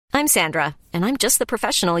I'm Sandra, and I'm just the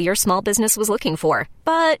professional your small business was looking for.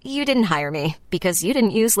 But you didn't hire me because you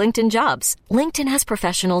didn't use LinkedIn Jobs. LinkedIn has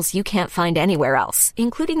professionals you can't find anywhere else,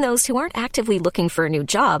 including those who aren't actively looking for a new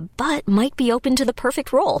job, but might be open to the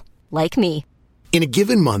perfect role, like me. In a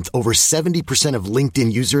given month, over 70% of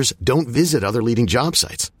LinkedIn users don't visit other leading job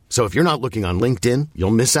sites. So if you're not looking on LinkedIn,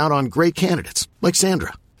 you'll miss out on great candidates like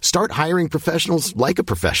Sandra. Start hiring professionals like a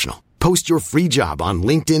professional. Post your free job on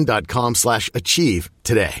linkedin.com/achieve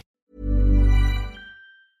today.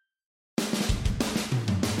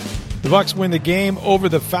 The Bucs win the game over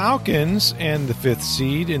the Falcons and the 5th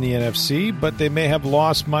seed in the NFC, but they may have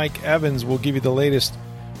lost Mike Evans. We'll give you the latest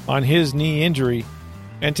on his knee injury.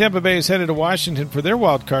 And Tampa Bay is headed to Washington for their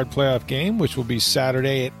wild card playoff game, which will be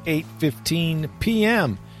Saturday at 8:15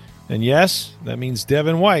 p.m. And yes, that means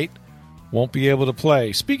Devin White won't be able to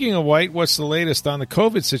play. Speaking of White, what's the latest on the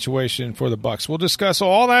COVID situation for the Bucs? We'll discuss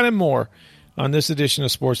all that and more on this edition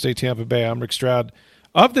of Sports Day Tampa Bay. I'm Rick Stroud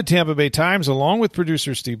of the Tampa Bay Times, along with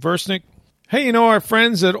producer Steve Versnick. Hey, you know our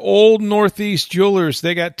friends at Old Northeast Jewelers,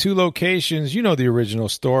 they got 2 locations. You know the original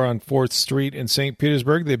store on 4th Street in St.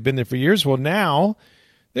 Petersburg. They've been there for years. Well, now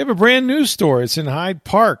they have a brand new store. It's in Hyde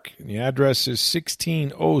Park. The address is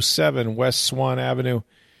 1607 West Swan Avenue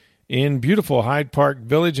in beautiful Hyde Park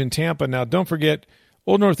Village in Tampa. Now, don't forget,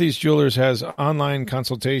 Old Northeast Jewelers has online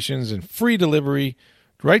consultations and free delivery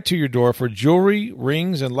right to your door for jewelry,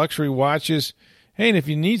 rings, and luxury watches. Hey, and if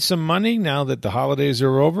you need some money now that the holidays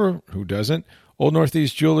are over, who doesn't? Old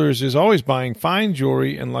Northeast Jewelers is always buying fine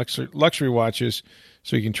jewelry and luxury watches,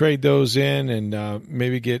 so you can trade those in and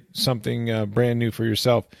maybe get something brand new for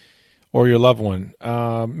yourself or your loved one.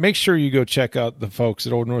 Make sure you go check out the folks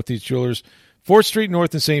at Old Northeast Jewelers, 4th Street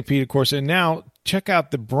North in St. Pete, of course. And now check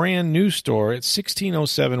out the brand new store at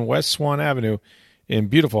 1607 West Swan Avenue in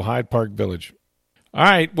beautiful Hyde Park Village. All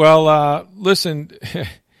right, well, listen,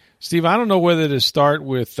 Steve, I don't know whether to start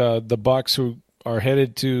with the Bucs, who are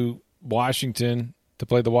headed to Washington to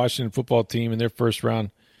play the Washington football team in their first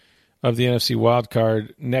round of the NFC wild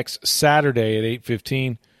card next Saturday at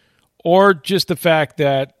 8:15, or just the fact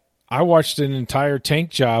that I watched an entire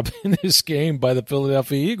tank job in this game by the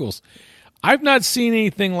Philadelphia Eagles. I've not seen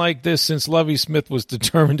anything like this since Lovie Smith was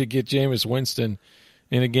determined to get Jameis Winston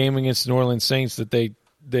in a game against the New Orleans Saints that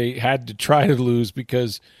they had to try to lose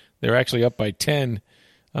because they're actually up by 10,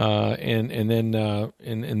 and then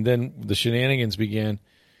the shenanigans began.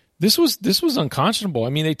 This was unconscionable. I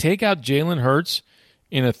mean, they take out Jalen Hurts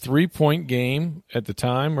in a 3-point game at the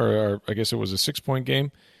time, or I guess it was a 6-point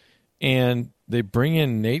game, and they bring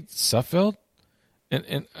in Nate Sudfeld.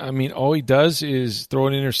 And I mean, all he does is throw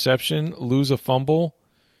an interception, lose a fumble,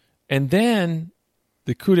 and then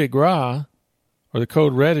the coup de grace, or the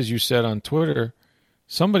code red, as you said on Twitter,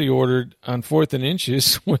 somebody ordered on 4th and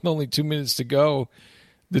inches with only 2 minutes to go.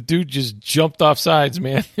 The dude just jumped off sides,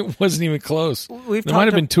 man. It wasn't even close. There might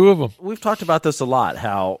have been 2 of them. We've talked about this a lot,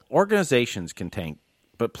 how organizations can tank,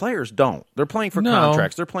 but players don't. They're playing for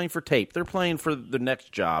contracts. They're playing for tape. They're playing for the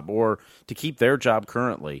next job or to keep their job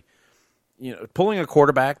currently. You know, pulling a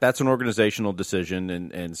quarterback, that's an organizational decision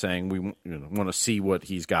and saying we want to see what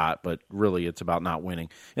he's got, but really it's about not winning.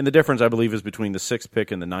 And the difference, I believe, is between the 6th pick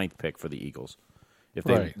and the 9th pick for the Eagles. If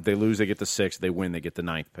they lose, they get the 6th. They win, they get the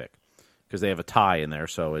 9th pick. Because they have a tie in there,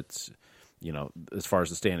 so it's, as far as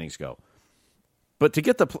the standings go. But to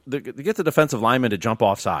get the defensive lineman to jump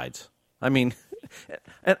off sides, I mean,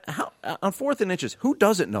 and how, on 4th and inches, who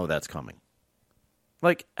doesn't know that's coming?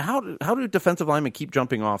 Like, how do defensive linemen keep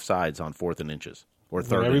jumping off sides on 4th and inches or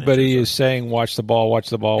 3rd? Everybody is saying, "Watch the ball, watch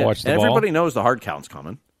the ball, watch the ball." Everybody knows the hard count's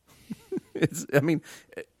coming.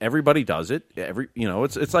 Everybody does it.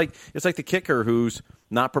 It's like the kicker who's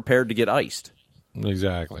not prepared to get iced.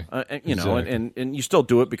 Exactly. And you still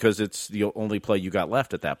do it because it's the only play you got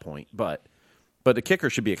left at that point. But the kicker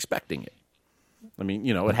should be expecting it. I mean,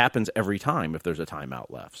 it happens every time if there's a timeout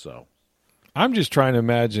left. So I'm just trying to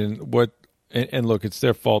imagine what. And look, it's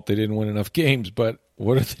their fault they didn't win enough games. But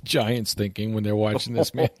what are the Giants thinking when they're watching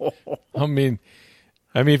this, man? I mean,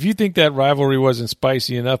 if you think that rivalry wasn't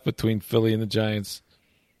spicy enough between Philly and the Giants,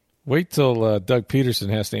 wait till Doug Peterson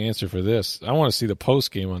has to answer for this. I want to see the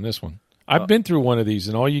post game on this one. I've been through one of these,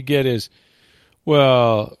 and all you get is,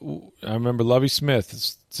 well, I remember Lovie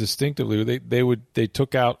Smith distinctively. They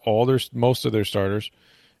took out most of their starters,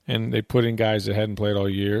 and they put in guys that hadn't played all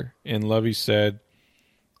year. And Lovie said,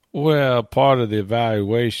 well, part of the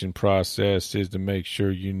evaluation process is to make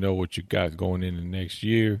sure you know what you got going into next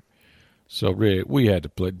year. So, Rick, we had to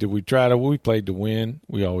play. We played to win.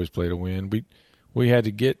 We always play to win. We had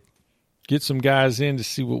to get some guys in to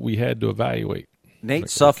see what we had to evaluate. Nate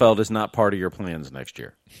Sudfeld is not part of your plans next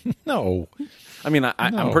year. No. I mean,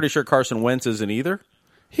 I'm pretty sure Carson Wentz isn't either.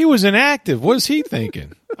 He was inactive. What is he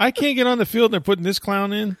thinking? I can't get on the field and they're putting this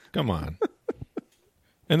clown in? Come on.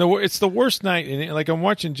 And it's the worst night. And like, I'm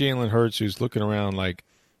watching Jalen Hurts, who's looking around like,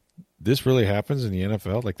 this really happens in the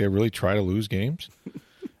NFL? Like, they really try to lose games?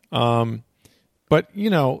 But, you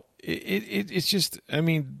know, it's just, I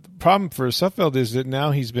mean, the problem for Suffield is that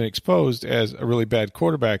now he's been exposed as a really bad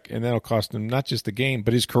quarterback, and that'll cost him not just the game,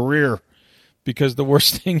 but his career, because the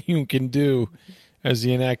worst thing you can do as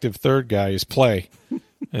the inactive third guy is play.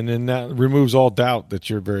 And then that removes all doubt that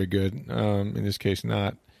you're very good. In this case,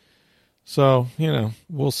 not. So, you know,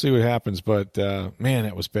 we'll see what happens. But, man,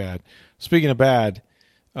 that was bad. Speaking of bad,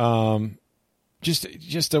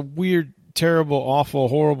 just a weird, terrible, awful,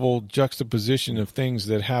 horrible juxtaposition of things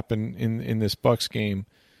that happen in this Bucs game,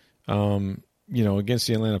 you know, against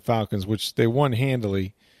the Atlanta Falcons, which they won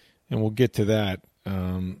handily, and we'll get to that.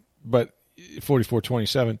 But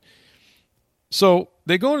 44-27. So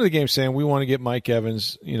they go into the game saying, we want to get Mike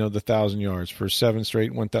Evans, you know, the 1,000 yards for 7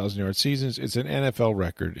 straight 1,000-yard seasons. It's an NFL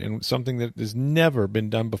record and something that has never been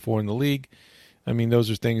done before in the league. I mean, those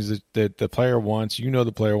are things that the player wants. You know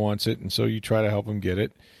the player wants it, and so you try to help him get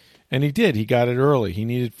it. And he did. He got it early. He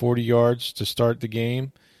needed 40 yards to start the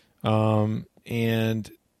game.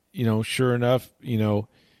 And, you know, sure enough, you know,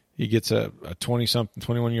 he gets a 20-something,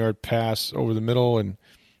 21-yard pass over the middle, and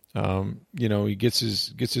you know, he gets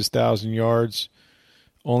his 1,000 yards.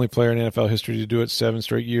 Only player in NFL history to do it, 7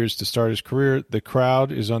 straight years to start his career. The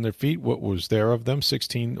crowd is on their feet. What was there of them?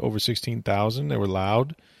 Over 16,000. They were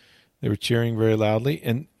loud. They were cheering very loudly.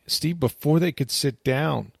 And Steve, before they could sit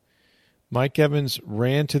down, Mike Evans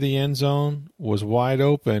ran to the end zone, was wide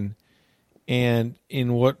open, and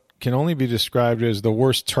in what can only be described as the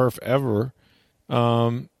worst turf ever,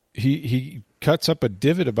 he cuts up a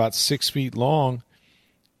divot about 6 feet long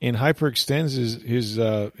and hyperextends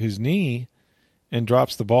his knee and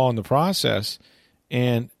drops the ball in the process.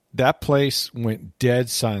 And that place went dead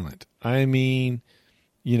silent. I mean,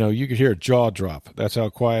 you know, you could hear a jaw drop. That's how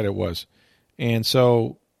quiet it was. And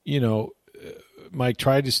so, you know, Mike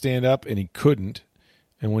tried to stand up and he couldn't.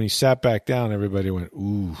 And when he sat back down, everybody went,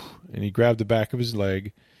 ooh. And he grabbed the back of his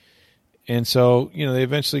leg. And so, you know, they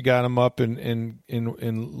eventually got him up and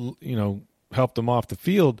you know, helped him off the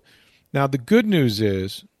field. Now, the good news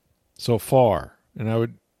is, so far, and I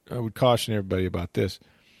would caution everybody about this,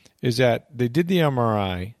 is that they did the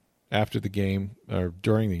MRI after the game, or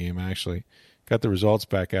during the game actually, got the results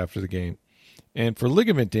back after the game. And for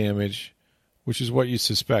ligament damage, which is what you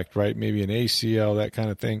suspect, right? Maybe an ACL, that kind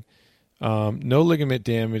of thing. No ligament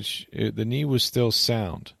damage. The knee was still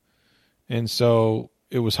sound. And so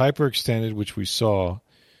it was hyperextended, which we saw.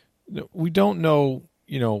 We don't know,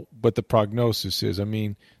 you know, what the prognosis is. I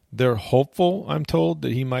mean, they're hopeful, I'm told,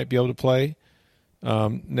 that he might be able to play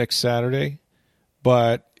next Saturday.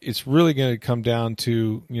 But it's really going to come down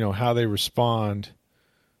to, you know, how they respond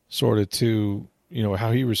sort of to, you know,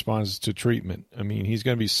 how he responds to treatment. I mean, he's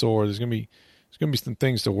going to be sore. There's going to be some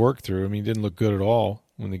things to work through. I mean, he didn't look good at all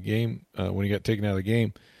when he got taken out of the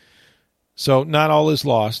game. So not all is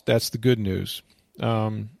lost. That's the good news.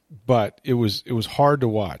 But it was hard to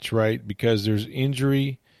watch, right? Because there's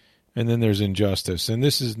injury and then there's injustice. And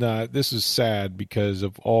this is sad because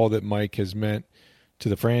of all that Mike has meant to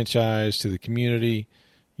the franchise, to the community.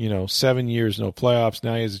 You know, 7 years, no playoffs.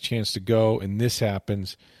 Now he has a chance to go, and this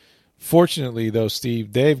happens. Fortunately, though,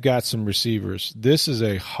 Steve, they've got some receivers. This is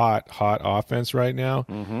a hot offense right now.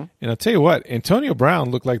 Mm-hmm. And I'll tell you what, Antonio Brown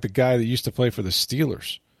looked like the guy that used to play for the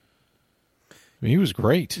Steelers. I mean, he was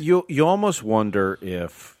great. You almost wonder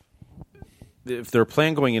if their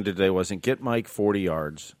plan going into today wasn't get Mike 40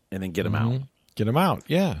 yards and then get him out. Get him out,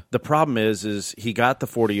 yeah. The problem is he got the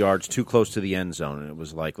 40 yards too close to the end zone, and it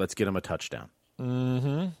was like, let's get him a touchdown.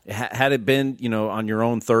 Mm-hmm. Had it been, you know, on your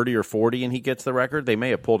own 30 or 40 and he gets the record, they may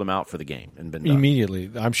have pulled him out for the game and been done. Immediately.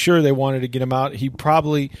 I'm sure they wanted to get him out. He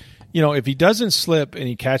probably, you know, if he doesn't slip and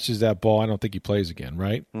he catches that ball, I don't think he plays again,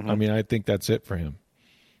 right? Mm-hmm. I mean, I think that's it for him.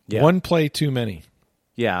 Yeah. One play too many.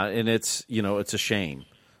 Yeah, and it's, you know, it's a shame.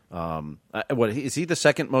 What is he the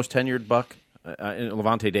second most tenured Buck?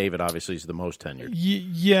 Levante David obviously is the most tenured.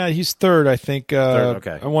 Yeah, he's third, I think. Third,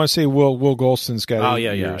 okay. I want to say Will Golston's got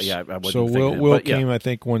 8 years. Yeah. So Will came, I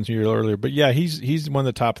think, 1 year earlier. But yeah, he's one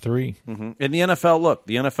of the top 3. Mm-hmm. In the NFL, look,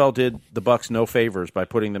 the NFL did the Bucs no favors by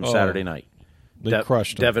putting them Saturday night. They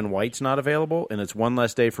crushed them. Devin White's not available, and it's one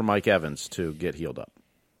less day for Mike Evans to get healed up.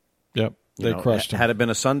 Yep, they crushed him. Had it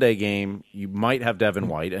been a Sunday game, you might have Devin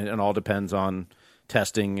White, and it all depends on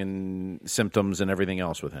testing and symptoms and everything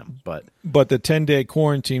else with him, but the 10-day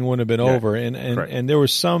quarantine wouldn't have been over, and there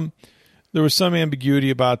was some ambiguity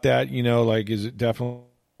about that. You know, like, is it definitely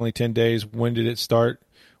only 10 days. When did it start?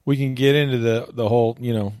 We can get into the whole,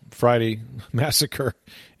 Friday massacre,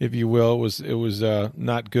 if you will. It was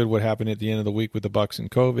not good what happened at the end of the week with the Bucs and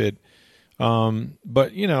COVID.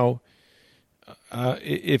 But,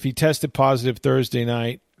 if he tested positive Thursday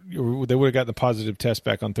night, they would have gotten the positive test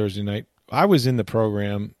back on Thursday night. I was in the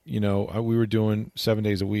program. We were doing 7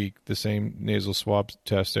 days a week, the same nasal swab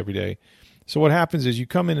test every day. So what happens is you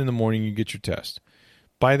come in the morning, you get your test.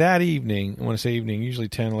 By that evening, when I say evening, usually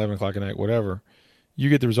 10, 11 o'clock at night, whatever, you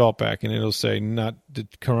get the result back, and it'll say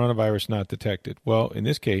coronavirus not detected. Well, in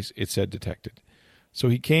this case, it said detected. So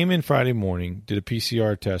he came in Friday morning, did a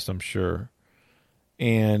PCR test, I'm sure,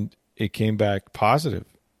 and it came back positive,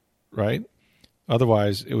 right?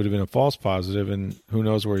 Otherwise, it would have been a false positive, and who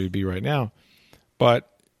knows where he'd be right now. But,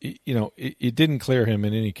 it didn't clear him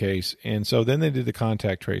in any case. And so then they did the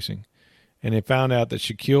contact tracing, and they found out that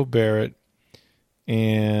Shaquille Barrett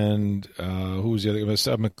and who was the other?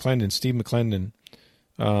 Steve McClendon,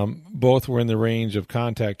 both were in the range of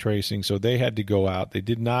contact tracing, so they had to go out. They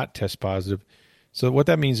did not test positive. So what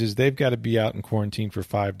that means is they've got to be out in quarantine for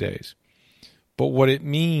 5 days. But what it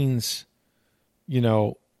means,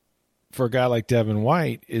 for a guy like Devin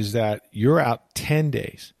White is that you're out 10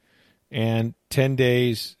 days. And 10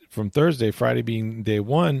 days from Thursday, Friday being day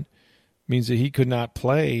one, means that he could not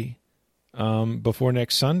play before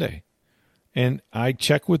next Sunday. And I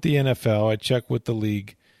check with the NFL, I check with the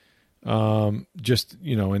league, and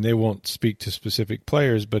they won't speak to specific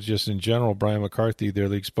players, but just in general, Brian McCarthy, their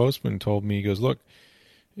league spokesman, told me, he goes, look,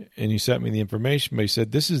 and he sent me the information, but he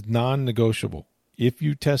said, this is non-negotiable. If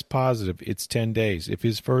you test positive, it's 10 days. If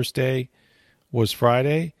his first day was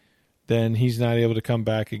Friday, then he's not able to come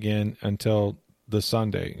back again until the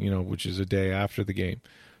Sunday, which is a day after the game.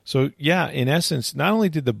 So, yeah, in essence, not only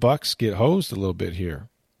did the Bucs get hosed a little bit here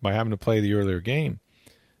by having to play the earlier game,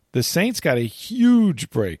 the Saints got a huge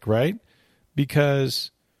break, right?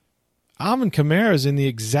 Because Alvin Kamara is in the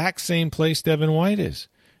exact same place Devin White is.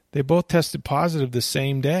 They both tested positive the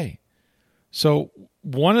same day. So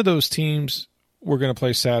one of those teams were going to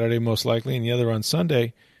play Saturday most likely, and the other on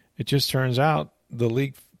Sunday. It just turns out the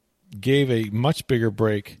league gave a much bigger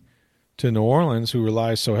break to New Orleans, who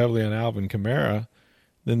relies so heavily on Alvin Kamara,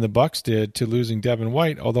 than the Bucs did to losing Devin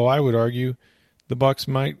White, although I would argue the Bucs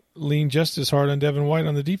might lean just as hard on Devin White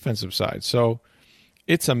on the defensive side. So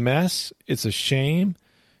it's a mess. It's a shame.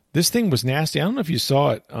 This thing was nasty. I don't know if you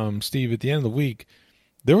saw it, Steve, at the end of the week.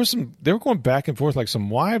 They were going back and forth, like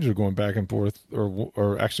some wives were going back and forth,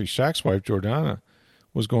 or actually Shaq's wife, Jordana,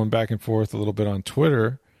 was going back and forth a little bit on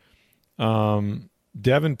Twitter.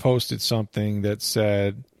 Devin posted something that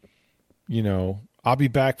said, I'll be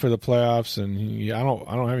back for the playoffs, and I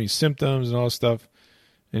don't have any symptoms and all this stuff.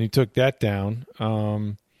 And he took that down.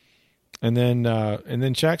 And then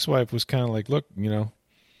Shaq's wife was kind of like, look,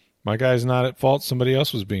 my guy's not at fault. Somebody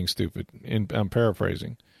else was being stupid. And I'm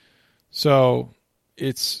paraphrasing. So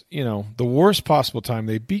it's, the worst possible time.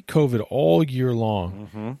 They beat COVID all year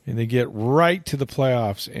long, and they get right to the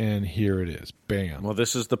playoffs, and here it is. Bam. Well,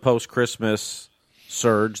 this is the post-Christmas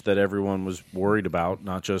surge that everyone was worried about,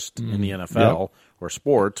 not just in the NFL or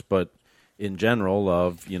sports, but in general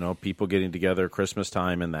of, people getting together Christmas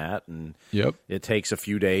time and that. And it takes a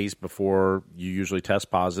few days before you usually test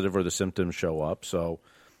positive or the symptoms show up. So,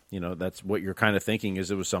 that's what you're kind of thinking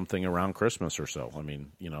is it was something around Christmas or so. I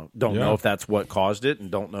mean, don't know if that's what caused it, and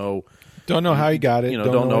don't know how he got it.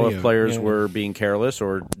 Don't know if players were being careless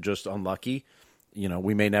or just unlucky.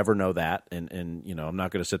 We may never know that. And I'm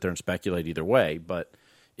not going to sit there and speculate either way, but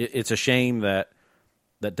it's a shame that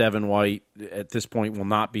Devin White at this point will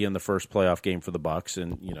not be in the first playoff game for the Bucs,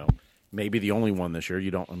 and maybe the only one this year.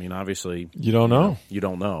 Obviously you don't know. You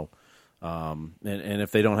don't know. And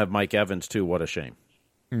if they don't have Mike Evans too, what a shame.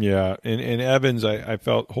 Yeah, and Evans, I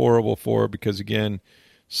felt horrible for, because again,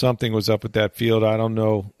 something was up with that field. I don't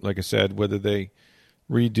know, like I said, whether they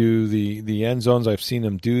redo the end zones. I've seen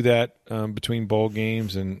them do that between bowl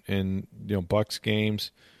games and Bucs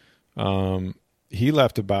games. He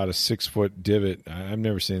left about a 6-foot divot. I've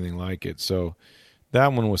never seen anything like it. So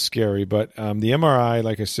that one was scary. But the MRI,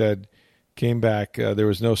 like I said, came back. There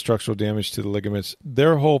was no structural damage to the ligaments.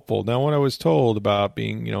 They're hopeful. Now, what I was told about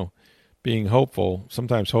being hopeful,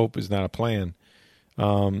 sometimes hope is not a plan.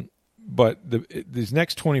 But these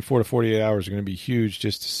next 24 to 48 hours are going to be huge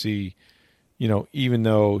just to see, even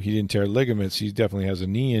though he didn't tear ligaments, he definitely has a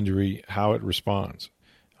knee injury, how it responds,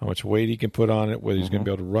 how much weight he can put on it, whether he's going to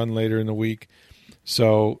be able to run later in the week.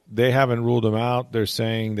 So they haven't ruled him out. They're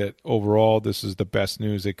saying that overall this is the best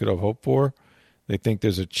news they could have hoped for. They think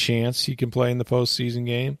there's a chance he can play in the postseason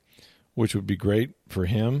game, which would be great for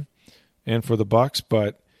him and for the Bucs.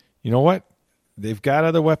 But you know what? they've got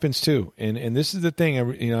other weapons too. And this is the thing.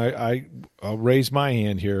 I'll raise my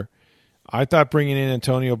hand here. I thought bringing in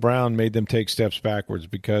Antonio Brown made them take steps backwards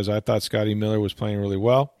because I thought Scotty Miller was playing really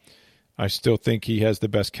well. I still think he has the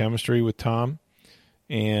best chemistry with Tom.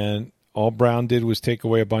 And all Brown did was take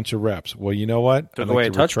away a bunch of reps. Well, you know what? Took away a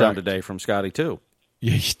touchdown today from Scotty, too.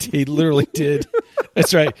 Yeah, he literally did.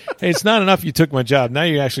 That's right. Hey, it's not enough you took my job. Now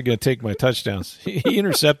you're actually going to take my touchdowns. He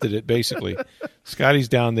intercepted it, basically. Scotty's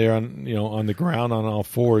down there on the ground on all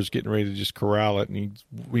fours getting ready to just corral it, and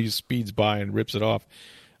he speeds by and rips it off.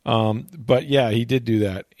 But, yeah, he did do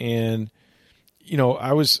that. And,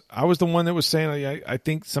 I was the one that was saying, I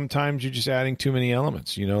think sometimes you're just adding too many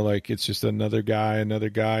elements, like it's just another guy.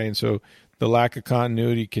 And so the lack of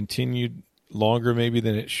continuity continued longer maybe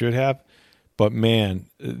than it should have. But, man,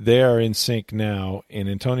 they are in sync now, and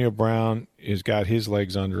Antonio Brown has got his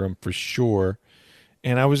legs under him for sure.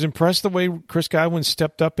 And I was impressed the way Chris Godwin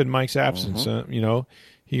stepped up in Mike's absence. Mm-hmm.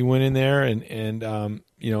 He went in there and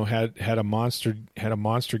had a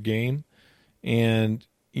monster game. And,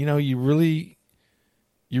 you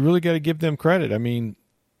really got to give them credit. I mean,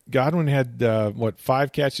 Godwin had,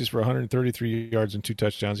 5 catches for 133 yards and 2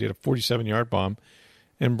 touchdowns. He had a 47-yard bomb.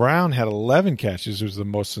 And Brown had 11 catches, which was the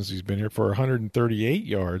most since he's been here, for 138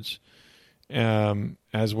 yards,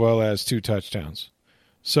 as well as 2 touchdowns.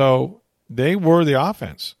 So they were the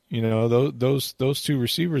offense. Those 2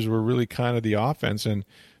 receivers were really kind of the offense. And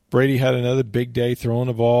Brady had another big day throwing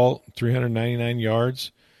the ball, 399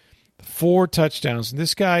 yards, 4 touchdowns. And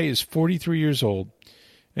this guy is 43 years old,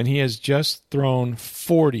 and he has just thrown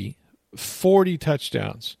 40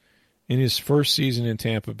 touchdowns in his first season in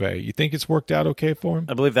Tampa Bay. You think it's worked out okay for him?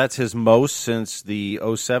 I believe that's his most since the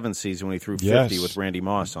 2007 season when he threw 50 with Randy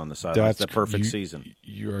Moss on the sideline. That's the perfect season.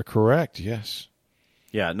 You are correct, yes.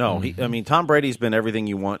 Yeah, no. Mm-hmm. Tom Brady's been everything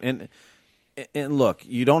you want. And look,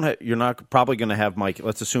 you're not probably going to have Mike.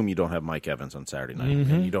 Let's assume you don't have Mike Evans on Saturday night,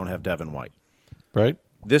 mm-hmm. and you don't have Devin White. Right.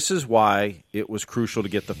 This is why it was crucial to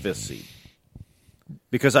get the 5th seed.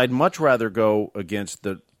 Because I'd much rather go against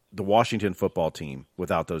the Washington football team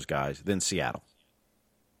without those guys than Seattle.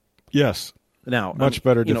 Yes. Now, much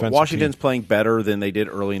better defensive Washington's team. playing better than they did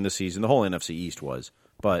early in the season. The whole NFC East was.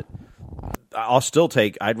 But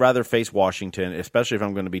I'd rather face Washington, especially if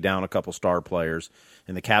I'm going to be down a couple star players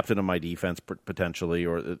and the captain of my defense potentially,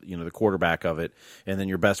 or the quarterback of it, and then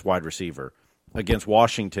your best wide receiver against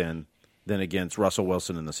Washington than against Russell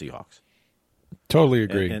Wilson and the Seahawks. Totally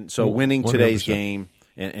agree. And so winning today's 100%. game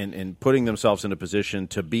and putting themselves in a position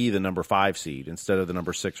to be the number 5 seed instead of the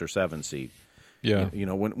number 6 or 7 seed. Yeah.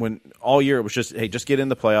 When all year it was just, hey, just get in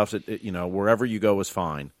the playoffs. Wherever you go is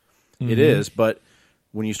fine. Mm-hmm. It is, but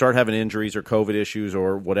when you start having injuries or COVID issues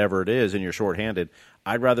or whatever it is and you're shorthanded,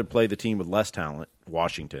 I'd rather play the team with less talent,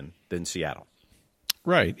 Washington, than Seattle.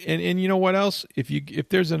 Right. And you know what else? If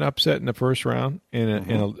there's an upset in the first round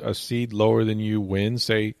and a seed lower than you wins,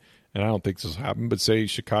 say, and I don't think this will happen, but say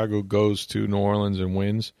Chicago goes to New Orleans and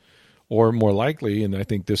wins, or more likely, and I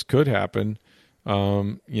think this could happen,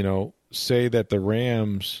 say that the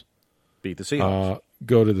Rams beat the Seahawks,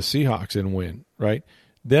 go to the Seahawks and win, right?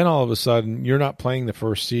 Then all of a sudden you're not playing the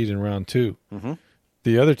first seed in round 2. Mm-hmm.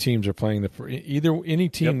 The other teams are playing any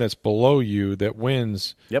team that's below you that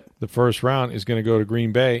wins the first round is going to go to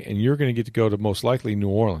Green Bay, and you're going to get to go to most likely New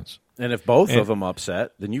Orleans. And if both of them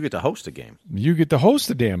upset, then you get to host a game. You get to host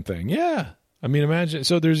the damn thing, yeah. I mean, imagine.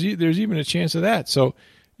 So there's even a chance of that. So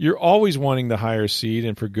you're always wanting the higher seed,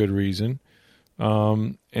 and for good reason.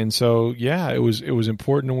 And so, yeah, it was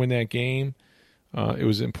important to win that game. It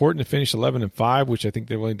was important to finish 11-5, which I think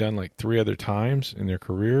they've only done like 3 other times in their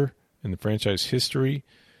career, in the franchise history,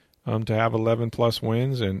 to have 11-plus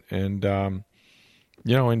wins. And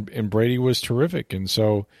Brady was terrific. And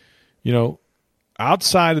so,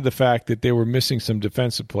 outside of the fact that they were missing some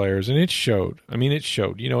defensive players, and it showed. I mean, it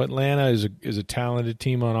showed. Atlanta is a talented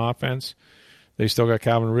team on offense. They still got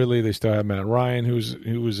Calvin Ridley. They still have Matt Ryan, who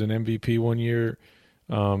was an MVP one year.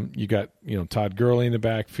 You got Todd Gurley in the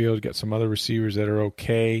backfield. You got some other receivers that are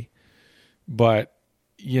okay, but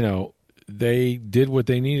they did what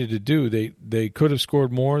they needed to do. They could have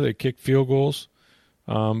scored more. They kicked field goals,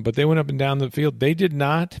 but they went up and down the field. They did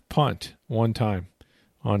not punt one time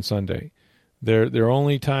on Sunday. Their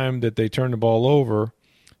only time that they turned the ball over,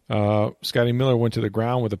 Scotty Miller went to the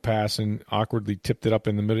ground with a pass and awkwardly tipped it up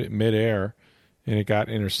in the midair, and it got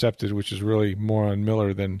intercepted, which is really more on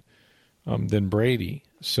Miller than Brady.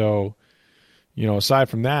 So, aside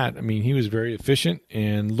from that, I mean, he was very efficient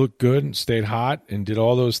and looked good and stayed hot and did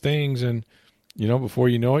all those things. And, before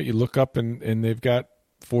you know it, you look up and they've got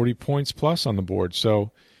 40 points plus on the board.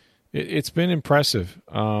 So it's been impressive.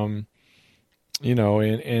 And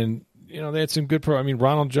they had some good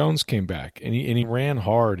Ronald Jones came back, and he ran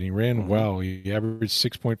hard, and he ran well. He averaged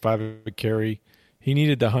 6.5 a carry. He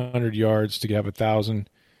needed the 100 yards to have 1,000.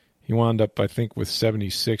 He wound up, I think, with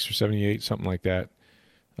 76 or 78, something like that.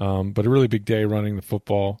 But a really big day running the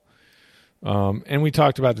football. And we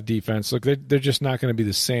talked about the defense. Look, they're just not going to be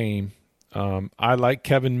the same. I like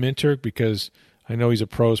Kevin Minter because I know he's a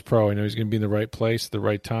pro's pro. I know he's going to be in the right place at the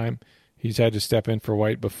right time. He's had to step in for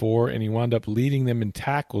White before, and he wound up leading them in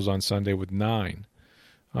tackles on Sunday with 9.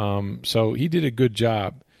 So he did a good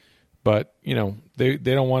job. But, they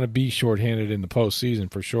don't want to be shorthanded in the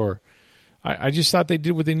postseason for sure. I just thought they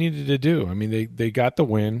did what they needed to do. I mean, they got the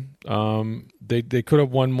win. They could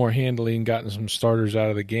have won more handily and gotten some starters out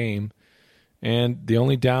of the game. And the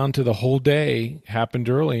only down to the whole day happened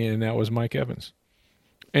early, and that was Mike Evans.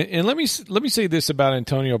 And let me say this about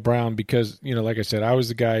Antonio Brown because, like I said, I was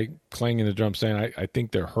the guy clanging the drum saying I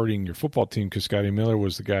think they're hurting your football team because Scotty Miller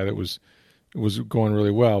was the guy that was going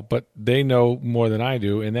really well. But they know more than I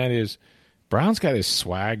do, and that is Brown's got his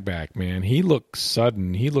swag back, man. He looked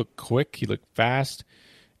sudden. He looked quick. He looked fast.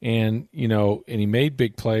 And, and he made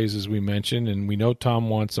big plays, as we mentioned, and we know Tom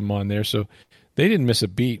wants him on there. So they didn't miss a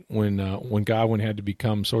beat when Godwin had to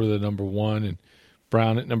become sort of the number one and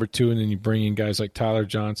Brown at number 2, and then you bring in guys like Tyler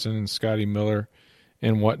Johnson and Scotty Miller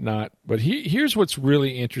and whatnot. But here's what's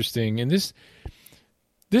really interesting, and this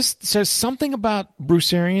says something about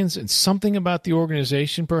Bruce Arians and something about the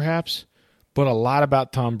organization perhaps, but a lot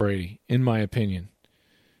about Tom Brady, in my opinion.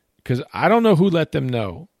 Because I don't know who let them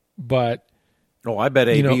know, but... Oh, I bet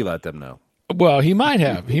AB let them know. Well, he might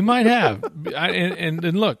have.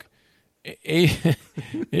 And look...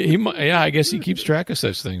 I guess he keeps track of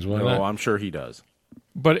such things. Why not? I'm sure he does.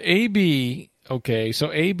 But AB,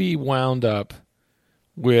 so AB wound up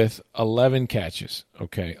with 11 catches.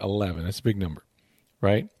 11. That's a big number,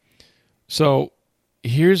 right? So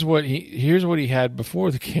here's what he had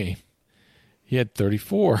before the game. He had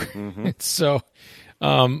 34. Mm-hmm. So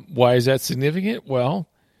why is that significant? Well,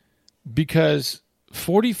 because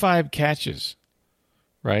 45 catches,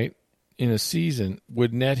 right, in a season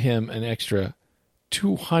would net him an extra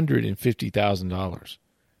 $250,000.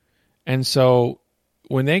 And so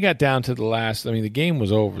when they got down to the last, the game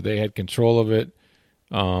was over. They had control of it.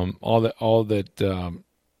 All that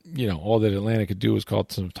Atlanta could do was call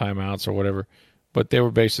some timeouts or whatever, but they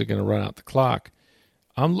were basically going to run out the clock.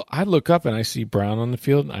 I look up and I see Brown on the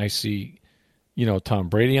field, and I see, Tom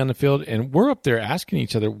Brady on the field, and we're up there asking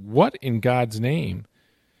each other, what in God's name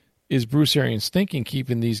is Bruce Arians thinking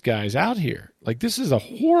keeping these guys out here? Like, this is a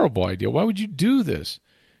horrible idea. Why would you do this?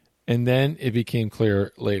 And then it became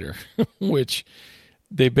clear later, which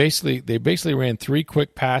they basically ran 3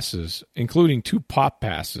 quick passes, including 2 pop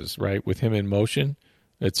passes, right, with him in motion.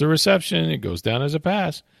 It's a reception. It goes down as a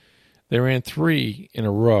pass. They ran 3 in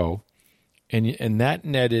a row, and that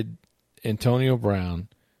netted Antonio Brown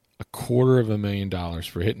 $250,000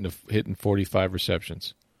 for hitting 45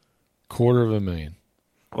 receptions. $250,000.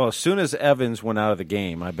 Well, as soon as Evans went out of the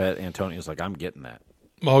game, I bet Antonio's like, I'm getting that.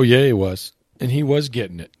 Oh, yeah, he was. And he was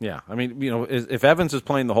getting it. Yeah. If Evans is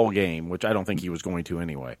playing the whole game, which I don't think he was going to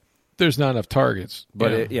anyway. There's not enough targets.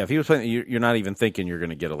 But, if he was playing, you're not even thinking you're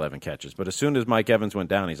going to get 11 catches. But as soon as Mike Evans went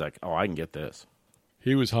down, he's like, oh, I can get this.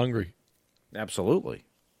 He was hungry. Absolutely.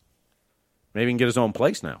 Maybe he can get his own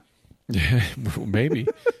place now. Yeah, maybe.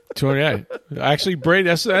 Actually,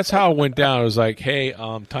 Brady, that's how it went down. It was like, hey,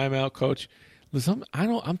 timeout, coach. Listen,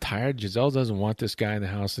 I'm tired. Giselle doesn't want this guy in the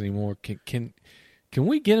house anymore. Can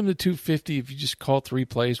we get him to 250 if you just call 3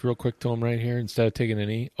 plays real quick to him right here instead of taking a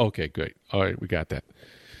knee? Okay, good. All right, we got that.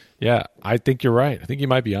 Yeah, I think you're right. I think you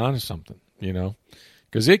might be onto something,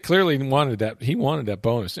 because it clearly wanted that. He wanted that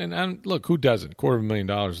bonus. And look, who doesn't?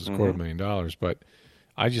 $250,000 is $250,000. But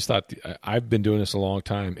I just thought I've been doing this a long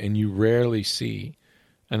time, and you rarely see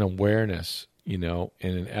an awareness, and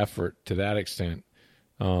an effort to that extent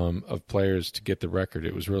of players to get the record.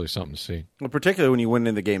 It was really something to see. Well, particularly when you went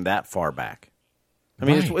in the game that far back.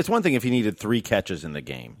 It's one thing if he needed 3 catches in the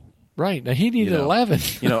game. Right. Now, he needed 11.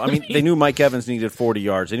 They knew Mike Evans needed 40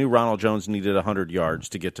 yards. They knew Ronald Jones needed 100 yards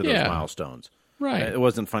to get to those milestones. Right. It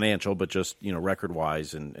wasn't financial, but just,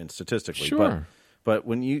 record-wise and statistically. Sure. But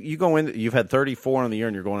when you go in, you've had 34 on the year,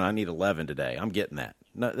 and you're going, I need 11 today. I'm getting that.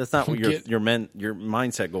 No, that's not what your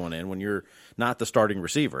mindset going in when you're not the starting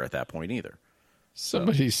receiver at that point either.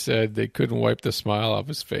 Somebody said they couldn't wipe the smile off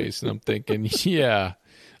his face, and I'm thinking, yeah,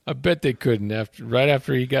 I bet they couldn't. Right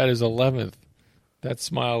after he got his 11th, that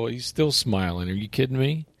smile, he's still smiling. Are you kidding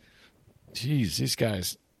me? Jeez, these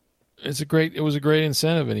guys. It was a great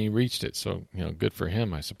incentive, and he reached it. So good for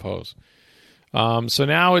him, I suppose. So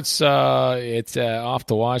now it's off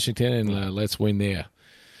to Washington, and let's win there.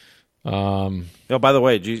 By the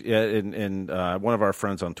way, one of our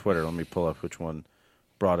friends on Twitter, let me pull up which one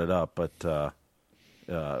brought it up, but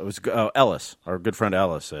it was Ellis, our good friend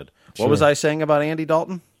Ellis said, "What was I saying about Andy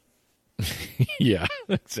Dalton?" Yeah,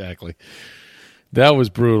 exactly. That was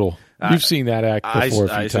brutal. You've seen that act before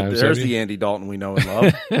a few times. There's the Andy Dalton we know and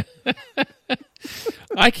love.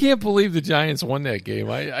 I can't believe the Giants won that game.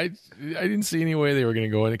 I didn't see any way they were going to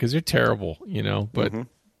go in it because they're terrible, But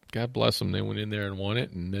God bless them, they went in there and won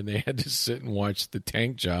it, and then they had to sit and watch the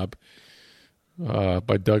tank job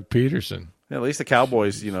by Doug Peterson. Yeah, at least the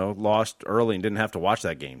Cowboys, lost early and didn't have to watch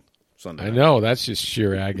that game Sunday night. I know, that's just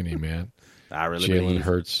sheer agony, man. Jalen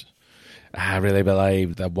Hurts. I really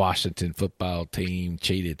believe the Washington football team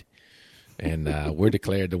cheated, and we're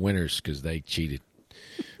declared the winners because they cheated.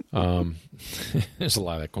 There's a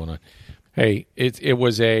lot of that going on. Hey, it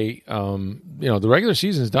was the regular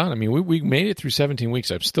season's done. I mean, we made it through 17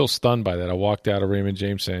 weeks. I'm still stunned by that. I walked out of Raymond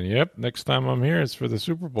James saying, "Yep, next time I'm here, it's for the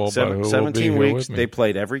Super Bowl." 17 weeks. They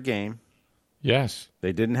played every game. Yes,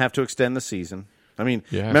 they didn't have to extend the season. I mean,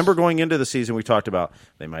 yes. Remember going into the season, we talked about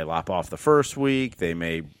they might lop off the first week. They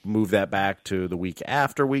may move that back to the week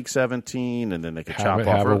after week 17, and then they could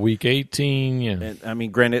have a week 18. Yeah, and, I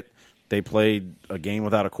mean, granted, they played a game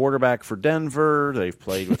without a quarterback for Denver. They've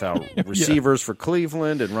played without receivers for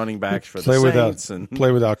Cleveland and running backs for the Saints.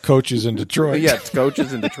 Play without coaches in Detroit. Yeah, it's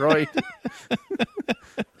coaches in Detroit.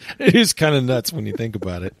 It is kind of nuts when you think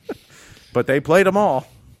about it. But they played them all.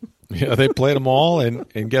 Yeah, they played them all,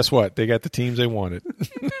 and guess what? They got the teams they wanted.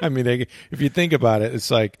 I mean, if you think about it, it's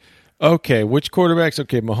like, okay, which quarterbacks?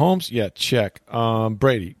 Okay, Mahomes, yeah, check.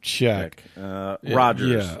 Brady, check.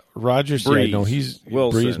 Rodgers. Yeah, Rodgers, Breeze. yeah, no, he's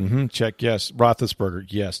Wilson. Breeze, check, yes. Roethlisberger,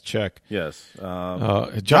 yes, check. Yes.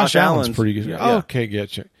 Josh Allen's pretty good. Yeah. Okay, yeah,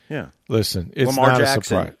 check. Yeah. Listen, it's Lamar not Jackson, a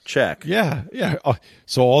surprise. Check. Yeah.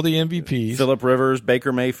 So all the MVPs. Phillip Rivers,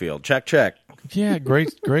 Baker Mayfield, check. Yeah,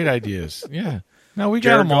 great ideas. Yeah. No, we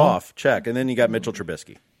Jared got them all. Goff, check. And then you got Mitchell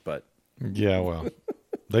Trubisky. But yeah, well,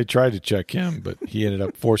 they tried to check him, but he ended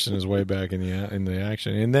up forcing his way back in the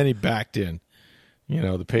action, and then he backed in.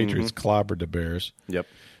 The Patriots clobbered the Bears. Yep.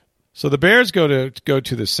 So the Bears go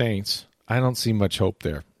to the Saints. I don't see much hope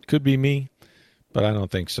there. Could be me, but I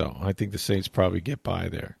don't think so. I think the Saints probably get by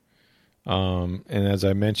there. And as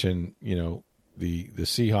I mentioned, the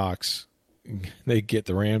Seahawks, they get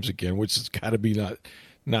the Rams again, which has got to be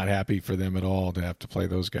not happy for them at all to have to play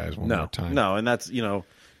those guys one more time. No, and that's,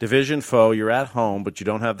 division foe. You're at home, but you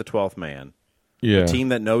don't have the 12th man. Yeah. A team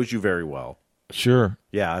that knows you very well. Sure.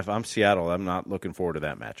 Yeah, if I'm Seattle, I'm not looking forward to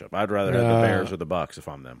that matchup. I'd rather have the Bears or the Bucs if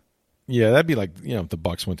I'm them. Yeah, that'd be like, if the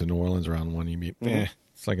Bucs went to New Orleans round one, you'd be,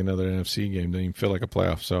 it's like another NFC game. Doesn't even feel like a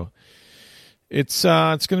playoff. So it's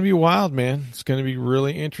going to be wild, man. It's going to be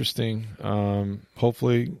really interesting.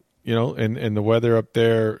 Hopefully, and the weather up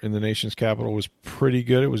there in the nation's capital was pretty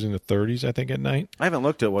good. It was in the 30s, I think, at night. I haven't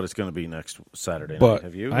looked at what it's going to be next Saturday night.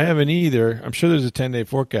 Have you? I haven't either. I'm sure there's a 10-day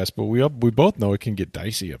forecast, but we both know it can get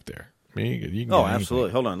dicey up there. I mean, you can absolutely.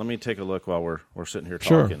 Anything. Hold on. Let me take a look while we're sitting here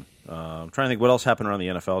talking. Sure. I'm trying to think what else happened around the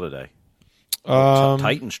NFL today.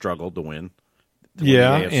 Titans struggled to win. The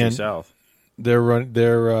AFC and South.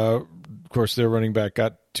 Of course, their running back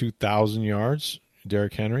got 2,000 yards,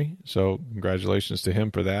 Derrick Henry. So congratulations to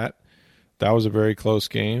him for that. That was a very close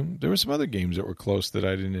game. There were some other games that were close that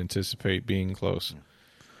I didn't anticipate being close.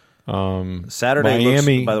 Saturday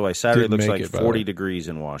Miami looks like 40 degrees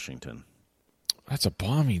in Washington. That's a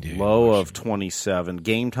balmy day. Low of 27.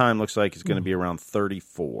 Game time looks like it's going to be around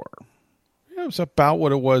 34. Yeah, it was about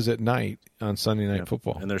what it was at night on Sunday Night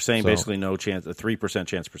Football. And they're saying basically no chance, a 3%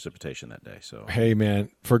 chance of precipitation that day. So hey, man,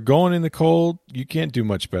 for going in the cold, you can't do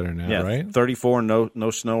much better now, right? 34,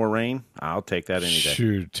 no snow or rain. I'll take that any day.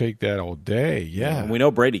 Shoot, take that all day. Yeah. And we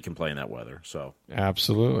know Brady can play in that weather. So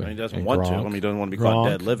absolutely. He doesn't want to. He doesn't want to be caught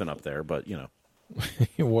dead living up there, but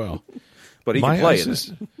well, but he can play in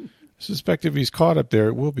it. Suspect if he's caught up there,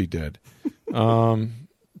 it will be dead.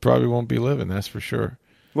 Probably won't be living, that's for sure.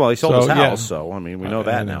 Well, he sold his house, so, we know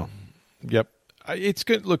that now. Yep. It's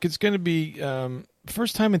good. Look, it's going to be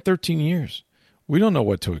first time in 13 years. We don't know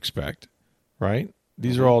what to expect, right?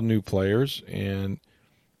 These are all new players, and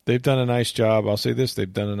they've done a nice job. I'll say this.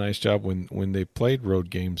 They've done a nice job when they played road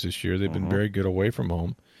games this year. They've been very good away from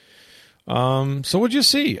home. So we'll just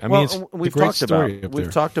see. We've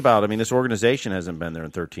talked about. This organization hasn't been there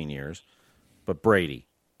in 13 years, but Brady,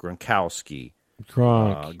 Gronkowski,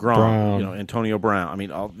 Gronk, Brown. Antonio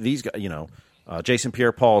Brown. All these guys. Jason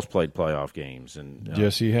Pierre-Paul's played playoff games, and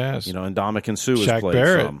yes, he has. And Ndamukong Suh has Shaq played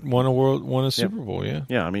Barrett some. won a Super Bowl. Yeah,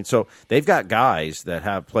 yeah. So they've got guys that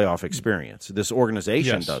have playoff experience. This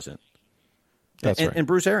organization doesn't. That's right. And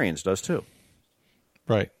Bruce Arians does too.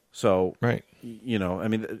 Right. So, right. I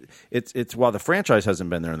mean, it's while the franchise hasn't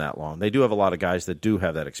been there in that long, they do have a lot of guys that do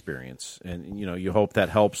have that experience. And, you hope that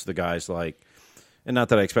helps the guys like, and not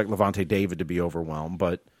that I expect Levante David to be overwhelmed,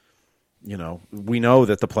 but, we know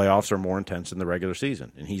that the playoffs are more intense than the regular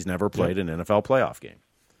season, and he's never played an NFL playoff game.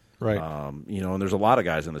 Right. And there's a lot of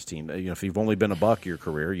guys on this team. If you've only been a Buck your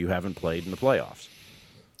career, you haven't played in the playoffs.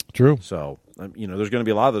 True. So, there's going to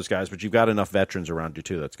be a lot of those guys, but you've got enough veterans around you,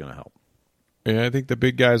 too, that's going to help. Yeah, I think the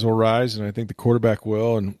big guys will rise, and I think the quarterback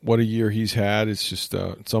will. And what a year he's had. It's just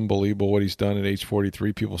it's unbelievable what he's done at age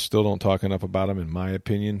 43. People still don't talk enough about him, in my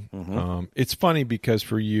opinion. Mm-hmm. It's funny because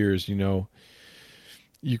for years, you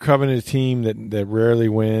cover a team that rarely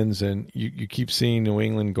wins, and you keep seeing New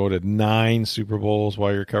England go to 9 Super Bowls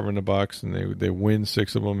while you're covering the Bucs, and they win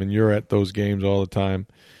 6 of them, and you're at those games all the time.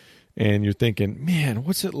 And you're thinking, man,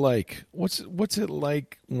 what's it like? What's it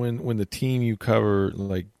like when the team you cover,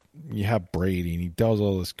 like, you have Brady and he does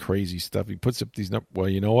all this crazy stuff. He puts up these numbers. Well,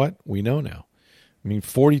 you know what? We know now. I mean,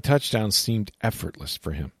 40 touchdowns seemed effortless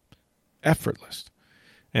for him. Effortless.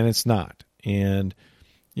 And it's not. And,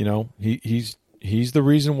 he's the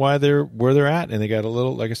reason why they're where they're at. And they got a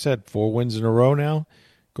little, like I said, 4 wins in a row now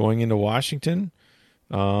going into Washington.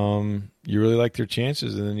 You really like their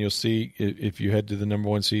chances. And then you'll see if you head to the number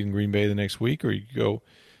 1 seed in Green Bay the next week, or you go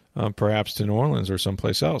perhaps to New Orleans or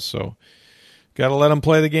someplace else. So, got to let them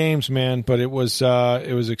play the games, man. But it was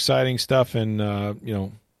exciting stuff, and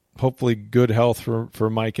hopefully good health for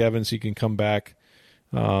Mike Evans. He can come back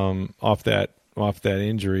off that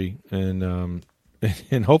injury, and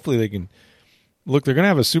hopefully they can look. They're going to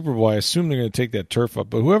have a Super Bowl. I assume they're going to take that turf up.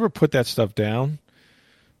 But whoever put that stuff down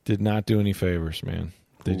did not do any favors, man.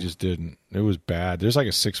 They just didn't. It was bad. There's like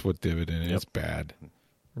a 6-foot divot in it. Yep. It's bad. It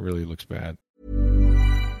really looks bad.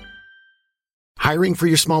 Hiring for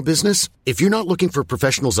your small business? If you're not looking for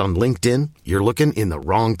professionals on LinkedIn, you're looking in the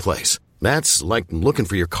wrong place. That's like looking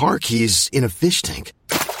for your car keys in a fish tank.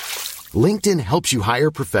 LinkedIn helps you hire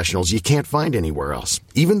professionals you can't find anywhere else,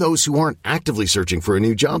 even those who aren't actively searching for a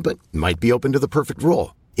new job but might be open to the perfect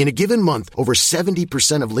role. In a given month, over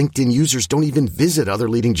 70% of LinkedIn users don't even visit other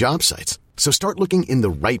leading job sites. So start looking in the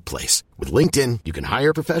right place. With LinkedIn, you can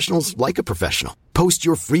hire professionals like a professional. Post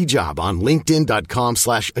your free job on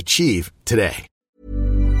linkedin.com/achieve today.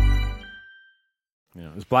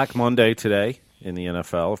 It was Black Monday today in the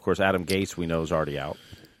NFL. Of course, Adam Gase, we know, is already out.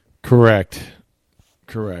 Correct.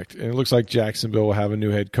 And it looks like Jacksonville will have a new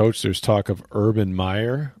head coach. There's talk of Urban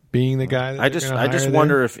Meyer being the guy. I just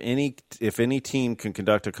wonder if any team can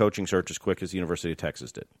conduct a coaching search as quick as the University of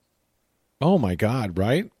Texas did. Oh my God!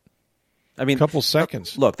 Right? I mean, a couple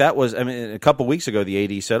seconds. Look, that was. I mean, a couple weeks ago, the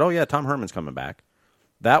AD said, "Oh yeah, Tom Herman's coming back."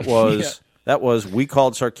 That was. That was, we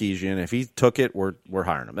called Sarkisian. If he took it, we're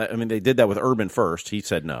hiring him. I mean, they did that with Urban first. He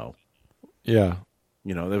said no. Yeah.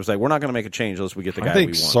 It was like, we're not going to make a change unless we get the guy we want.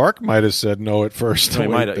 I think Sark might have said no at first. He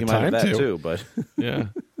might have that too, but yeah.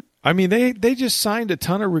 I mean, they just signed a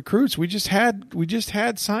ton of recruits. We just had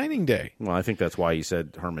signing day. Well, I think that's why he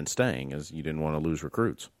said Herman's staying, is you didn't want to lose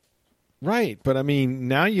recruits. Right, but I mean,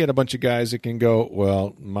 now you had a bunch of guys that can go,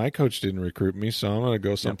 well, my coach didn't recruit me, so I'm going to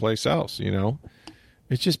go someplace else,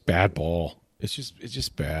 It's just bad ball. It's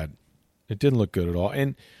just bad. It didn't look good at all.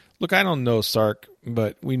 And look, I don't know Sark,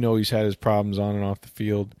 but we know he's had his problems on and off the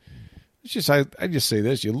field. It's just I just say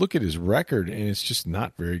this: you look at his record, and it's just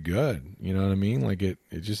not very good. You know what I mean? Like it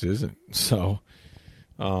just isn't. So,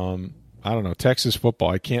 I don't know. Texas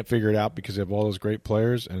football, I can't figure it out because they have all those great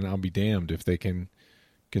players, and I'll be damned if they can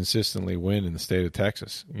consistently win in the state of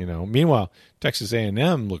Texas. Meanwhile, Texas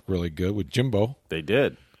A&M looked really good with Jimbo. They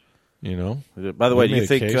did. By the way, do you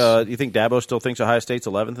think Dabo still thinks Ohio State's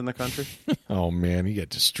 11th in the country? Oh man, he got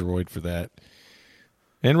destroyed for that,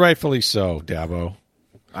 and rightfully so. Dabo,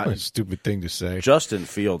 what a stupid thing to say. Justin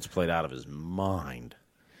Fields played out of his mind.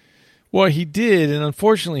 Well, he did, and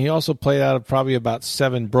unfortunately, he also played out of probably about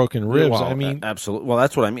 7 broken ribs. Well, I mean, absolutely. Well,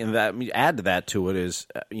 that's what I mean. Add to it is,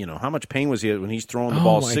 how much pain was he when he's throwing the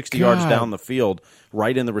ball 60 yards down the field,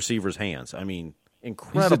 right in the receiver's hands? I mean.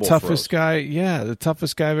 Incredible. He's the toughest guy. Yeah, the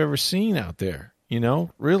toughest guy I've ever seen out there.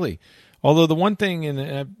 Really. Although the one thing, and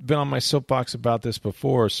I've been on my soapbox about this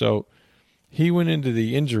before, so he went into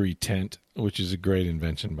the injury tent, which is a great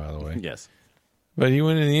invention, by the way. Yes. But he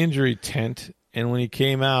went in the injury tent, and when he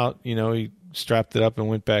came out, he strapped it up and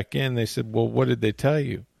went back in. They said, "Well, what did they tell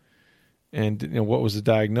you?" And what was the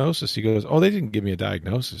diagnosis? He goes, "Oh, they didn't give me a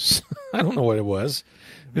diagnosis. I don't know what it was."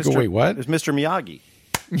 I go, "Wait, what?" It was Mr. Miyagi.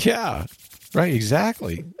 Yeah. Right,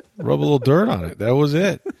 exactly. Rub a little dirt on it. That was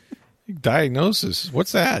it. Diagnosis.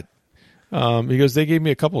 What's that? He goes, they gave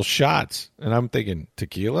me a couple shots, and I'm thinking,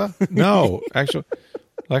 tequila? No, actually,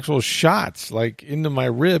 actual shots, like into my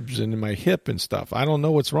ribs and in my hip and stuff. I don't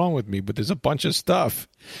know what's wrong with me, but there's a bunch of stuff.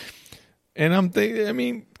 And I'm thinking, I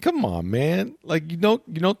mean, come on, man. Like, you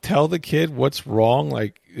don't tell the kid what's wrong.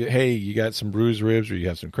 Like, hey, you got some bruised ribs or you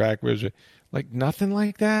have some cracked ribs. Like, nothing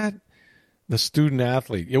like that. The student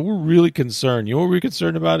athlete. Yeah, we're really concerned. You know what we're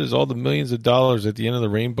concerned about is all the millions of dollars at the end of the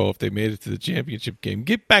rainbow if they made it to the championship game.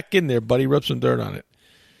 Get back in there, buddy. Rub some dirt on it.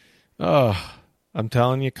 Oh, I'm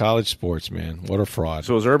telling you, college sports, man. What a fraud.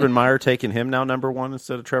 So is Urban Meyer taking him now number one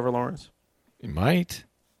instead of Trevor Lawrence? He might.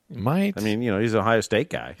 I mean, he's an Ohio State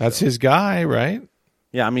guy. That's his guy, right?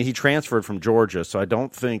 Yeah, I mean, he transferred from Georgia, so I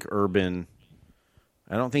don't think he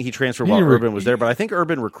transferred while Urban was there, but I think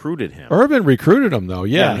Urban recruited him. Urban recruited him, though,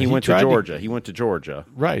 yeah. And he went to Georgia. He went to Georgia.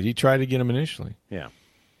 Right, he tried to get him initially. Yeah.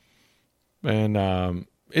 And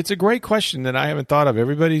it's a great question that I haven't thought of.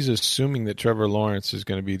 Everybody's assuming that Trevor Lawrence is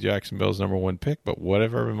going to be Jacksonville's number one pick, but what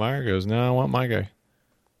if Urban Meyer goes, no, I want my guy?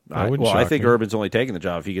 I think Urban's only taking the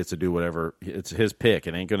job if he gets to do whatever. It's his pick.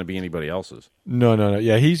 It ain't going to be anybody else's. No.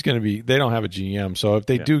 Yeah, he's going to be – they don't have a GM. So if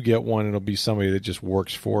they do get one, it'll be somebody that just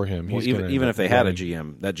works for him. Well, even if they had a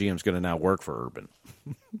GM, that GM's going to now work for Urban.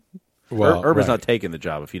 Well, Urban's not taking the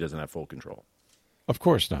job if he doesn't have full control. Of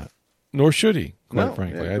course not. Nor should he, quite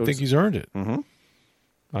frankly. I think he's earned it.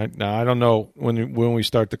 Mm-hmm. Now, I don't know when we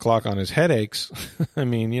start the clock on his headaches. I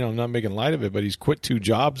mean, I'm not making light of it, but he's quit 2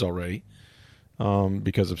 jobs already.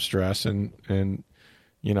 Because of stress and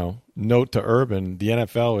note to Urban, the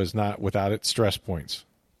NFL is not without its stress points.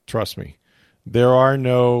 Trust me. There are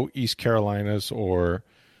no East Carolinas or,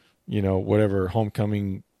 whatever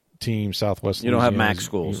homecoming team, Southwest. You don't have MAC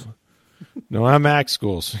schools. No, I have MAC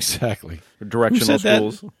schools, exactly. Directional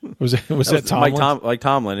schools. Was that Tomlin? Like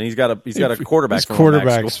Tomlin, and he's got a quarterback from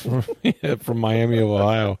quarterbacks from Miami of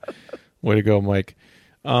Ohio. Way to go, Mike.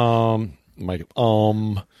 Mike.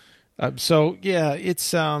 So yeah,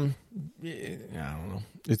 it's I don't know.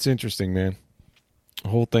 It's interesting, man. The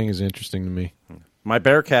whole thing is interesting to me. My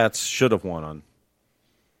Bearcats should have won on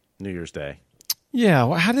New Year's Day. Yeah,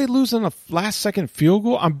 well, how did they lose on a last-second field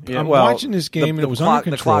goal? I'm watching this game, and it was under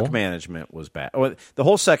control. The clock management was bad. The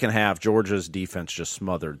whole second half, Georgia's defense just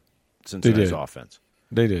smothered Cincinnati's offense.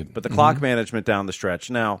 They did. But the clock management down the stretch.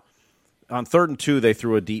 Now, on 3rd and 2, they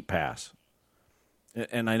threw a deep pass.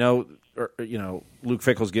 And I know, Luke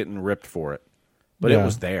Fickell's getting ripped for it, but it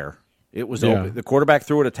was there. It was open. The quarterback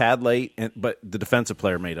threw it a tad late, but the defensive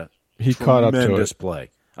player made a tremendous play.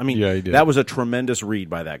 I mean, he did. That was a tremendous read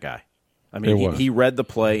by that guy. I mean, he read the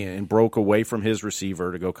play and broke away from his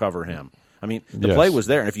receiver to go cover him. I mean, the play was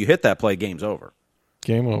there, and if you hit that play, game's over.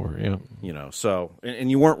 Game over, yeah. So and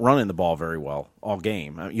you weren't running the ball very well all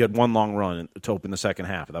game. I mean, you had one long run to open the second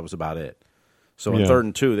half. That was about it. So in 3rd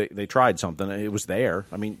and 2, they tried something. It was there.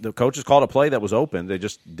 I mean, the coaches called a play that was open. They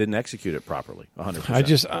just didn't execute it properly,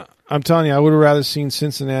 100%. I'm telling you, I would have rather seen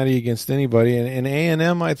Cincinnati against anybody. And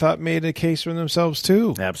A&M, I thought, made a case for themselves,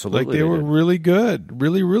 too. Absolutely. Like, they were really good.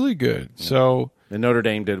 Really, really good. Yeah. So, and Notre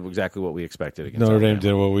Dame did exactly what we expected against Notre Alabama. Dame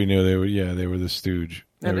did what we knew. They were the stooge.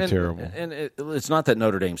 They were terrible. And it's not that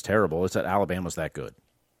Notre Dame's terrible. It's that Alabama's that good.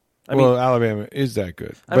 Alabama is that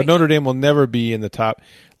good, but Notre Dame will never be in the top.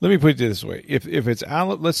 Let me put it this way: if it's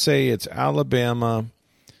let's say it's Alabama,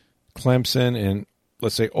 Clemson, and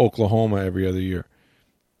let's say Oklahoma every other year.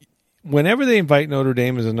 Whenever they invite Notre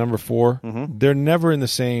Dame as a number 4, they're never in the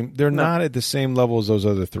same. They're not at the same level as those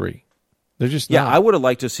other 3. They're just not. I would have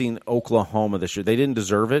liked to have seen Oklahoma this year. They didn't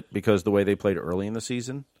deserve it because the way they played early in the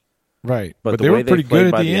season, right? But they were pretty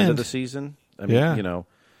good by at the end of the season. I mean,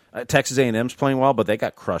 Texas A&M's playing well, but they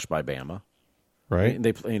got crushed by Bama. Right. I mean,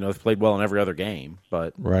 they've played well in every other game,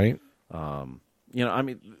 but right. I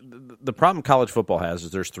mean, the problem college football has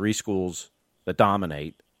is there's 3 schools that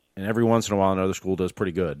dominate, and every once in a while another school does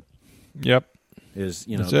pretty good. Yep.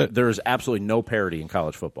 There's absolutely no parity in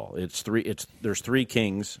college football. There's 3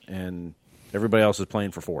 kings, and everybody else is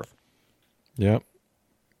playing for 4th. Yep.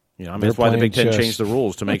 That's why the Big Ten changed the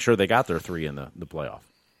rules to make sure they got their 3 in the playoff.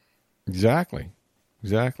 Exactly.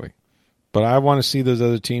 But I want to see those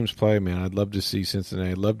other teams play, man. I'd love to see Cincinnati.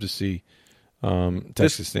 I'd love to see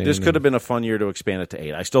Texas A&M. This could have been a fun year to expand it to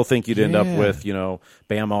 8. I still think you'd end up with,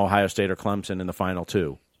 Bama, Ohio State, or Clemson in the final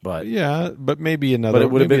 2. But but maybe another. But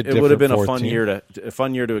it would have been a fun year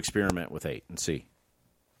to experiment with 8 and see,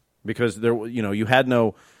 because there you had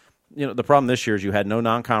no, the problem this year is you had no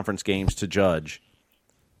non-conference games to judge.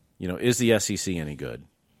 Is the SEC any good?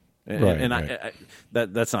 Right.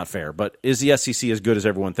 That's not fair. But is the SEC as good as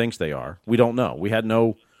everyone thinks they are? We don't know. We had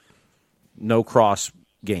no cross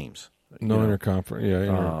games. No interconference. Yeah,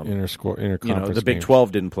 interconference. The Big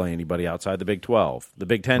 12 didn't play anybody outside the Big 12. The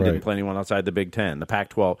Big 10 didn't play anyone outside the Big 10. The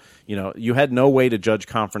Pac-12, you had no way to judge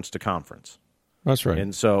conference to conference. That's right.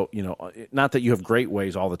 And so, not that you have great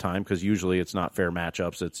ways all the time, because usually it's not fair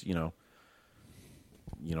matchups. It's,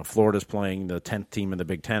 Florida's playing the 10th team in the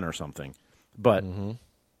Big 10 or something. But,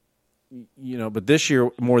 but this year,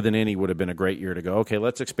 more than any, would have been a great year to go, okay,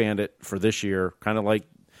 let's expand it for this year, kind of like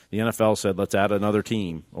the NFL said, let's add another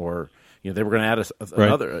team, or they were going to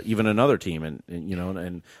add another team,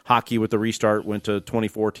 and hockey with the restart went to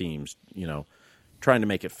 24 teams, trying to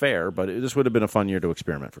make it fair. But this would have been a fun year to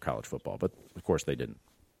experiment for college football, but of course they didn't.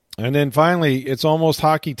 And then finally, it's almost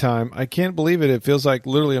hockey time. I can't believe it. It feels like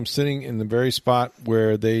literally I'm sitting in the very spot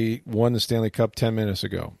where they won the Stanley Cup 10 minutes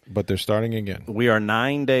ago, but they're starting again. We are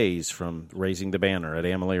 9 days from raising the banner at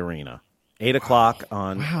Amalie Arena. 8 o'clock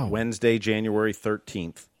on Wednesday, January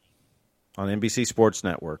 13th on NBC Sports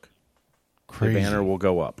Network. Crazy. The banner will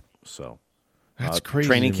go up. So that's crazy.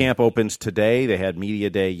 Training camp opens today. They had media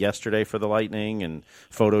day yesterday for the Lightning and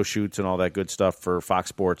photo shoots and all that good stuff for Fox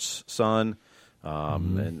Sports Sun.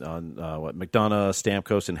 And on McDonough,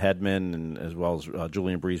 Stamkos, and Hedman, and as well as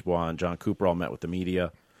Julian Brisebois and John Cooper all met with the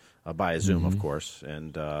media by Zoom, of course.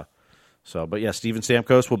 And but Steven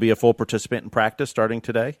Stamkos will be a full participant in practice starting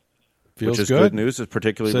today, which is good news,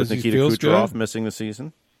 particularly with Nikita Kucherov missing the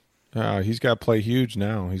season. He's got to play huge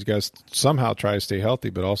now. He's got to somehow try to stay healthy,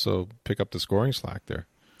 but also pick up the scoring slack there.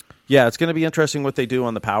 Yeah, it's going to be interesting what they do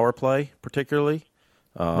on the power play, particularly.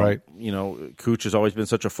 Right. Cooch has always been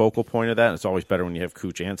such a focal point of that, and it's always better when you have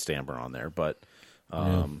Cooch and Stamper on there. But,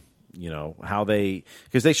 how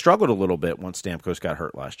because they struggled a little bit once Stamkos got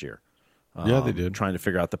hurt last year. They did. Trying to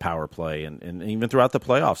figure out the power play, and even throughout the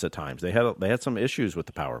playoffs at times, they had some issues with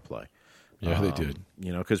the power play. Yeah, they did.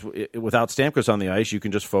 Because without Stamkos on the ice, you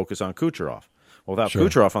can just focus on Kucherov. Well, without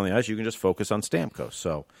Kucherov on the ice, you can just focus on Stamkos.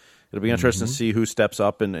 So it'll be interesting to see who steps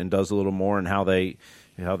up and does a little more, and how they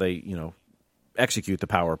execute the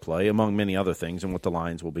power play, among many other things, and what the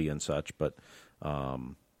lines will be and such. But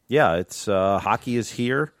it's hockey is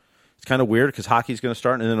here. It's kind of weird because hockey is going to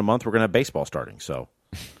start, and in a month we're going to have baseball starting. So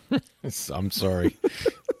I'm sorry,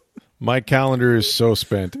 my calendar is so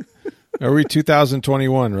spent. Are we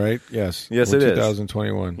 2021, right? Yes. Yes, it is.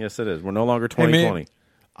 2021. Yes, it is. We're no longer 2020. Hey, man,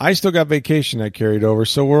 I still got vacation I carried over,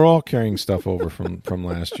 so we're all carrying stuff over from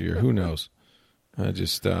last year. Who knows?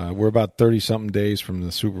 We're about 30-something days from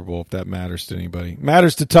the Super Bowl, if that matters to anybody.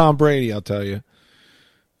 Matters to Tom Brady, I'll tell you.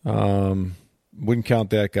 Wouldn't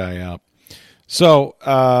count that guy out. So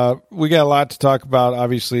we got a lot to talk about.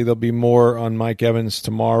 Obviously, there'll be more on Mike Evans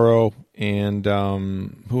tomorrow. And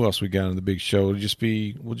who else we got on the big show? We'll just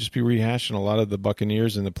be rehashing a lot of the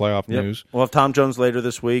Buccaneers and the playoff news. We'll have Tom Jones later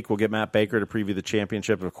this week. We'll get Matt Baker to preview the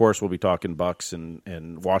championship. And of course, we'll be talking Bucs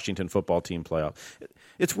and Washington football team playoff.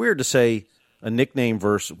 It's weird to say a nickname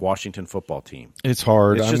versus Washington football team. It's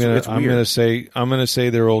hard. I'm gonna say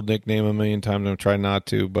their old nickname a million times. I'm trying not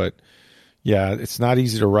to, but yeah, it's not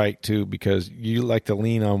easy to write too, because you like to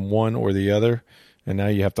lean on one or the other. And now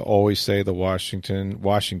you have to always say the Washington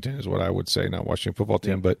is what I would say, not Washington football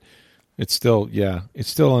team, but it's still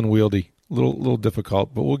unwieldy, little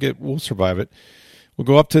difficult, but we'll survive it. We'll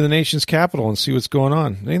go up to the nation's capital and see what's going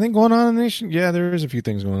on. Anything going on in the nation? Yeah, there is a few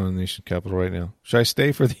things going on in the nation's capital right now. Should I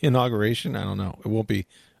stay for the inauguration? I don't know. It won't be.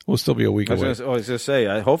 We'll still be a week away. I was going to say,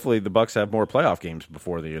 hopefully the Bucs have more playoff games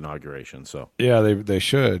before the inauguration. So yeah, they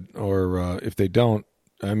should. Or if they don't,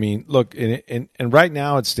 I mean, look, and right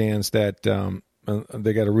now it stands that.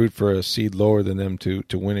 They got to root for a seed lower than them to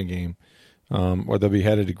win a game, or they'll be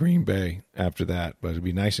headed to Green Bay after that. But it'll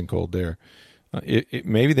be nice and cold there.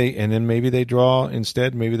 Maybe they draw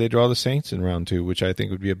instead. Maybe they draw the Saints in round 2, which I think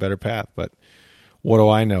would be a better path. But what do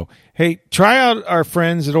I know? Hey, try out our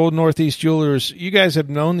friends at Old Northeast Jewelers. You guys have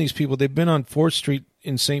known these people. They've been on 4th Street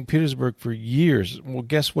in St. Petersburg for years. Well,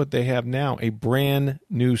 guess what they have now? A brand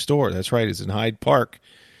new store. That's right. It's in Hyde Park.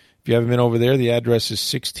 If you haven't been over there, the address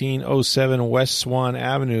is 1607 West Swan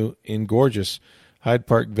Avenue in gorgeous Hyde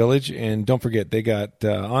Park Village. And don't forget, they got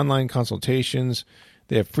online consultations.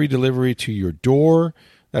 They have free delivery to your door.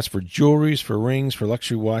 That's for jewelries, for rings, for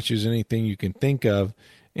luxury watches, anything you can think of.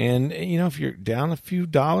 And, if you're down a few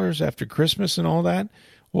dollars after Christmas and all that,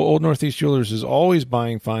 well, Old Northeast Jewelers is always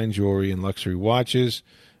buying fine jewelry and luxury watches.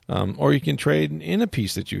 Or you can trade in a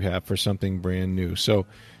piece that you have for something brand new. So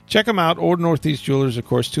check them out. Old Northeast Jewelers, of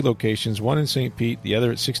course, 2 locations, one in St. Pete, the other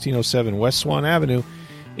at 1607 West Swan Avenue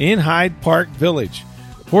in Hyde Park Village.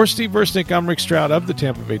 For Steve Versnick, I'm Rick Stroud of the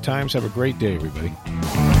Tampa Bay Times. Have a great day, everybody.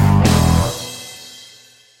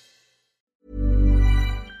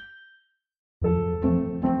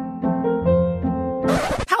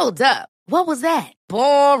 Hold Hold up. What was that?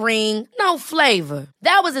 Boring. No flavor.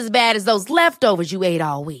 That was as bad as those leftovers you ate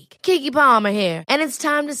all week. Keke Palmer here, and it's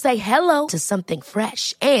time to say hello to something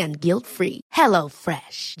fresh and guilt-free. Hello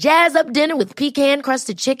Fresh. Jazz up dinner with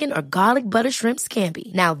pecan-crusted chicken or garlic butter shrimp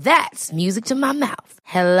scampi. Now that's music to my mouth.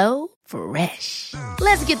 Hello Fresh.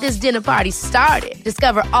 Let's get this dinner party started.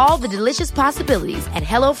 Discover all the delicious possibilities at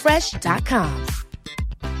HelloFresh.com.